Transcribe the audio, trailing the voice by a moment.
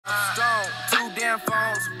Stone, two damn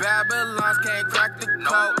phones, Babylons can't crack the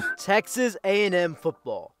code. Texas A&M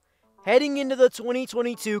football. Heading into the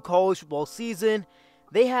 2022 college football season,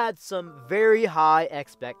 they had some very high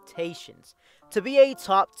expectations to be a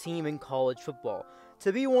top team in college football,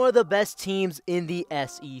 to be one of the best teams in the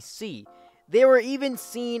SEC. They were even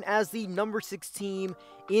seen as the number 6 team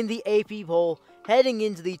in the AP poll heading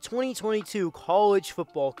into the 2022 college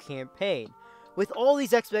football campaign. With all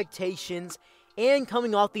these expectations and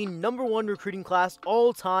coming off the number 1 recruiting class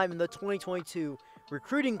all time in the 2022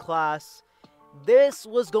 recruiting class, this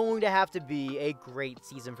was going to have to be a great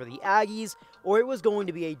season for the Aggies, or it was going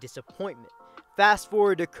to be a disappointment. Fast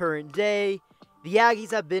forward to current day, the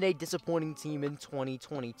Aggies have been a disappointing team in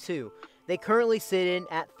 2022. They currently sit in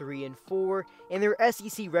at 3-4, and their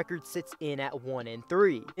SEC record sits in at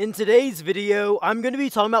 1-3. In today's video, I'm going to be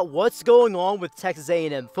talking about what's going on with Texas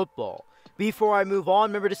A&M football. Before I move on,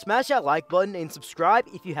 remember to smash that like button and subscribe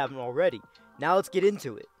if you haven't already. Now let's get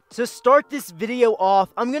into it. To start this video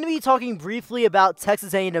off, I'm going to be talking briefly about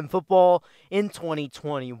Texas A&M football in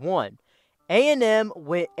 2021. A&M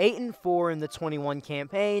went 8-4 in the 21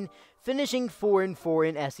 campaign, finishing 4-4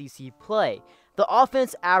 in SEC play. The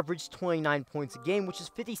offense averaged 29 points a game, which is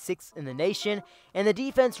 56th in the nation, and the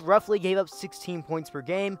defense roughly gave up 16 points per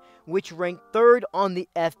game, which ranked 3rd on the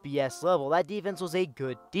FBS level. That defense was a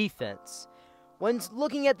good defense. When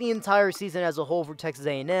looking at the entire season as a whole for Texas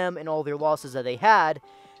A&M and all their losses that they had,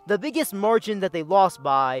 the biggest margin that they lost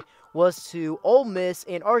by was to Ole Miss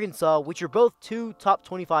and Arkansas, which are both 2 top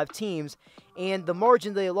 25 teams, and the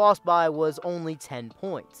margin they lost by was only 10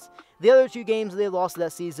 points. The other 2 games they lost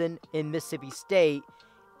that season in Mississippi State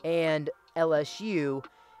and LSU,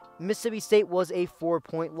 Mississippi State was a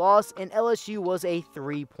 4-point loss and LSU was a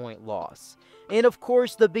 3-point loss. And of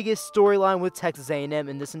course, the biggest storyline with Texas A&M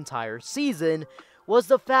in this entire season was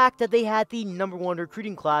the fact that they had the number 1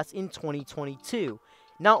 recruiting class in 2022.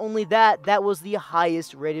 Not only that, that was the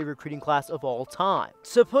highest rated recruiting class of all time.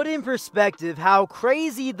 To put in perspective how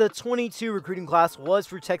crazy the 22 recruiting class was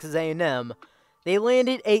for Texas A&M, they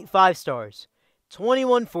landed 8 5-stars,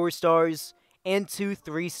 21 4-stars, and 2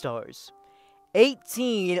 3-stars.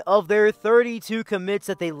 18 of their 32 commits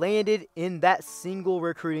that they landed in that single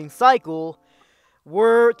recruiting cycle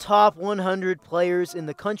were top 100 players in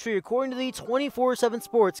the country according to the 24/7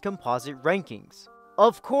 Sports composite rankings.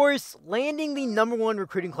 Of course, landing the number 1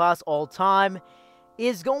 recruiting class all time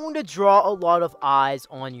is going to draw a lot of eyes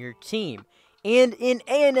on your team. And in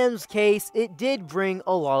A&M's case, it did bring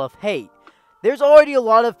a lot of hate. There's already a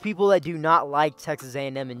lot of people that do not like Texas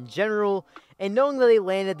A&M in general, and knowing that they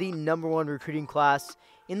landed the number 1 recruiting class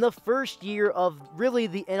in the first year of really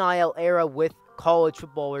the NIL era with college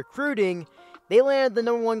football recruiting, they landed the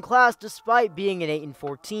number 1 class despite being an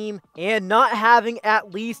 8-4 team and not having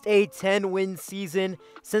at least a 10-win season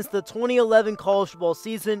since the 2011 college football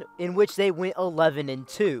season, in which they went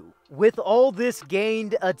 11-2. With all this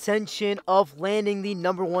gained attention of landing the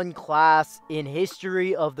number 1 class in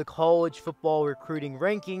history of the college football recruiting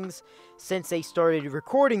rankings since they started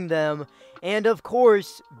recording them, and of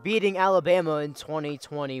course beating Alabama in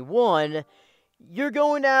 2021, you're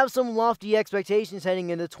going to have some lofty expectations heading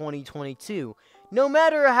into 2022, no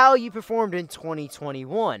matter how you performed in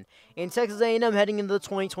 2021. In Texas A&M heading into the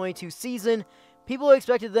 2022 season, people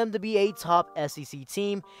expected them to be a top SEC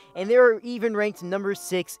team, and they were even ranked number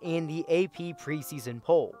 6 in the AP preseason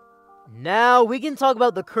poll. Now, we can talk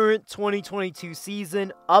about the current 2022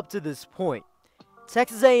 season up to this point.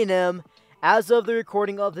 Texas A&M, as of the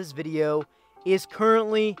recording of this video, is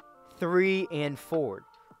currently 3-4.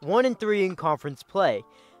 1-3 in conference play.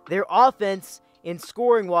 Their offense, in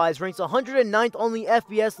scoring-wise, ranks 109th on the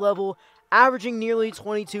FBS level, averaging nearly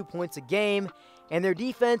 22 points a game, and their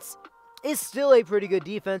defense is still a pretty good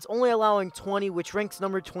defense, only allowing 20, which ranks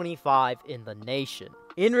number 25 in the nation.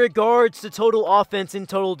 In regards to total offense and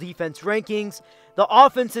total defense rankings, the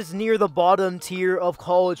offense is near the bottom tier of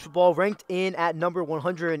college football, ranked in at number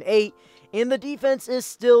 108, and the defense is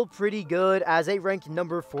still pretty good as they ranked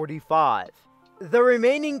number 45. The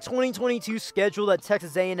remaining 2022 schedule that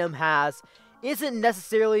Texas A&M has isn't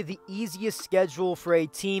necessarily the easiest schedule for a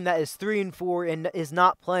team that is 3-4 and is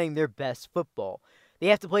not playing their best football. They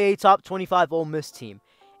have to play a top 25 Ole Miss team,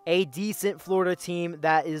 a decent Florida team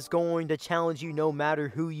that is going to challenge you no matter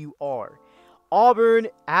who you are. Auburn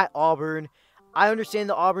at Auburn. I understand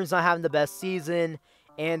that Auburn's not having the best season,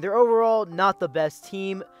 and they're overall not the best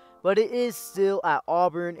team, but it is still at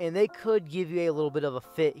Auburn, and they could give you a little bit of a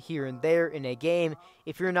fit here and there in a game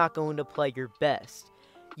if you're not going to play your best.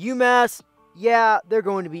 UMass, yeah, they're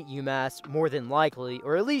going to beat UMass more than likely,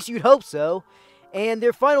 or at least you'd hope so. And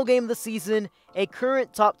their final game of the season, a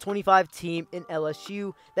current top 25 team in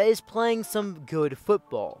LSU that is playing some good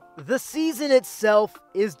football. The season itself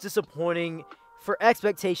is disappointing for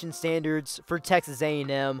expectation standards for Texas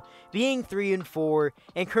A&M, being 3-4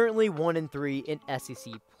 and currently 1-3 in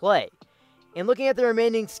SEC play. And looking at the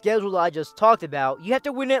remaining schedule that I just talked about, you have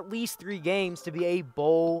to win at least 3 games to be a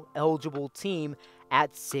bowl-eligible team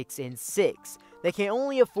at 6-6. They can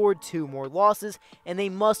only afford 2 more losses, and they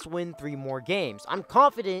must win 3 more games. I'm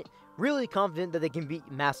confident, really confident, that they can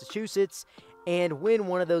beat Massachusetts and win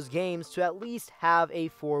one of those games to at least have a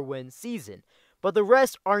 4-win season. But the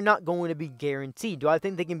rest are not going to be guaranteed. Do I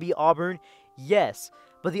think they can beat Auburn? Yes.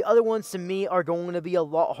 But the other ones, to me, are going to be a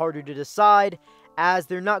lot harder to decide, as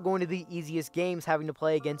they're not going to be the easiest games, having to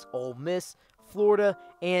play against Ole Miss, Florida,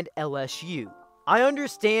 and LSU. I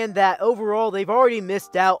understand that overall they've already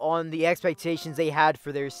missed out on the expectations they had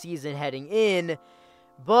for their season heading in,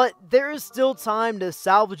 but there is still time to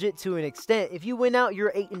salvage it to an extent. If you win out,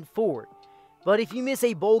 you're 8-4. But if you miss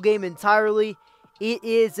a bowl game entirely, it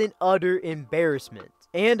is an utter embarrassment.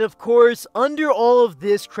 And of course, under all of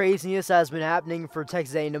this craziness that has been happening for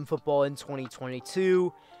Texas A&M football in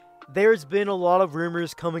 2022, there's been a lot of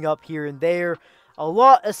rumors coming up here and there, a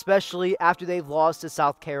lot especially after they've lost to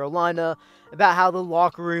South Carolina, about how the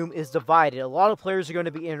locker room is divided. A lot of players are going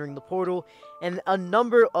to be entering the portal, and a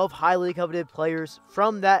number of highly coveted players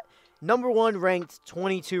from that number 1 ranked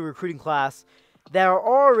 22 recruiting class that are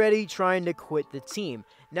already trying to quit the team.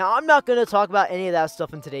 Now, I'm not going to talk about any of that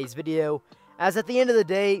stuff in today's video, as at the end of the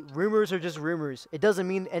day, rumors are just rumors. It doesn't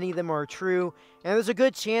mean any of them are true, and there's a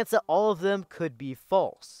good chance that all of them could be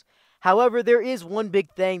false. However, there is one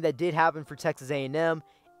big thing that did happen for Texas A&M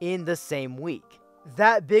in the same week.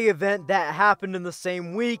 That big event that happened in the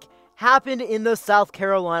same week happened in the South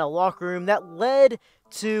Carolina locker room that led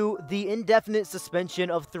to the indefinite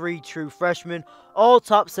suspension of 3 true freshmen, all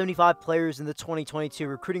top 75 players in the 2022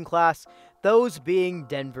 recruiting class, those being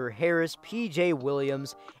Denver Harris, PJ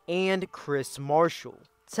Williams, and Chris Marshall.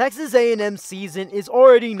 Texas A&M's season is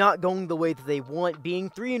already not going the way that they want, being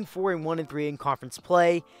 3-4 and 1-3 in conference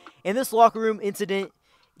play, and this locker room incident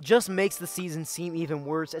just makes the season seem even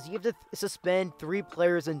worse, as you have to suspend 3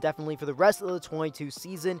 players indefinitely for the rest of the 22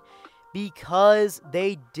 season because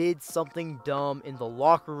they did something dumb in the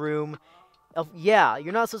locker room. Yeah,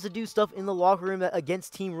 you're not supposed to do stuff in the locker room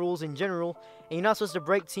against team rules in general, and you're not supposed to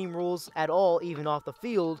break team rules at all, even off the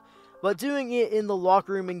field, but doing it in the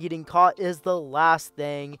locker room and getting caught is the last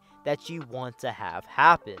thing that you want to have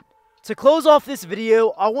happen. To close off this video,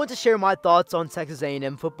 I want to share my thoughts on Texas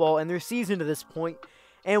A&M football and their season to this point,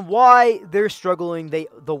 and why they're struggling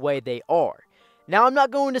the way they are. Now, I'm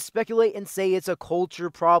not going to speculate and say it's a culture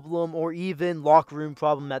problem or even locker room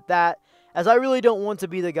problem at that, as I really don't want to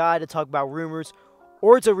be the guy to talk about rumors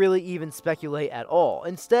or to really even speculate at all.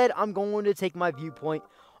 Instead, I'm going to take my viewpoint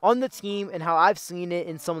on the team and how I've seen it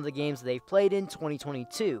in some of the games they've played in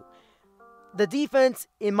 2022. The defense,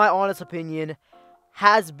 in my honest opinion,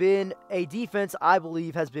 has been a defense I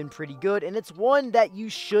believe has been pretty good, and it's one that you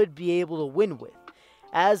should be able to win with,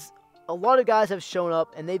 as a lot of guys have shown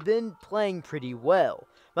up and they've been playing pretty well.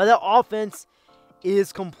 But the offense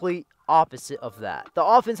is complete opposite of that. The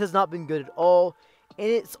offense has not been good at all, and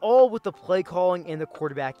it's all with the play calling and the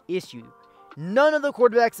quarterback issue. None of the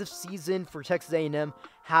quarterbacks this season for Texas A&M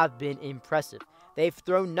have been impressive. They've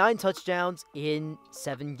thrown 9 touchdowns in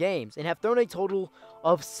 7 games and have thrown a total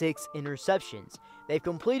of 6 interceptions. They've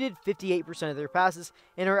completed 58% of their passes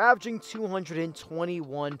and are averaging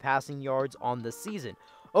 221 passing yards on the season.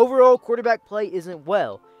 Overall, quarterback play isn't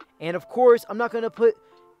well. And of course, I'm not going to put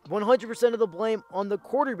 100% of the blame on the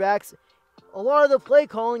quarterbacks. A lot of the play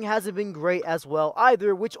calling hasn't been great as well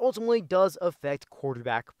either, which ultimately does affect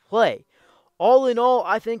quarterback play. All in all,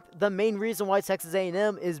 I think the main reason why Texas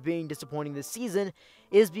A&M is being disappointing this season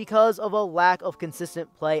is because of a lack of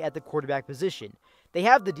consistent play at the quarterback position. They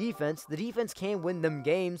have the defense. The defense can win them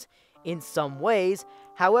games in some ways.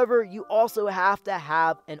 However, you also have to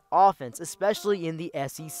have an offense, especially in the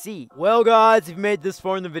SEC. Well, guys, if you made this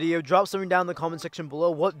far in the video, drop something down in the comment section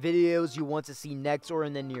below what videos you want to see next or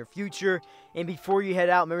in the near future. And before you head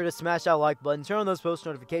out, remember to smash that like button, turn on those post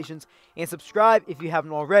notifications, and subscribe if you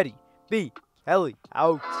haven't already. Be Helly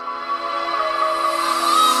out.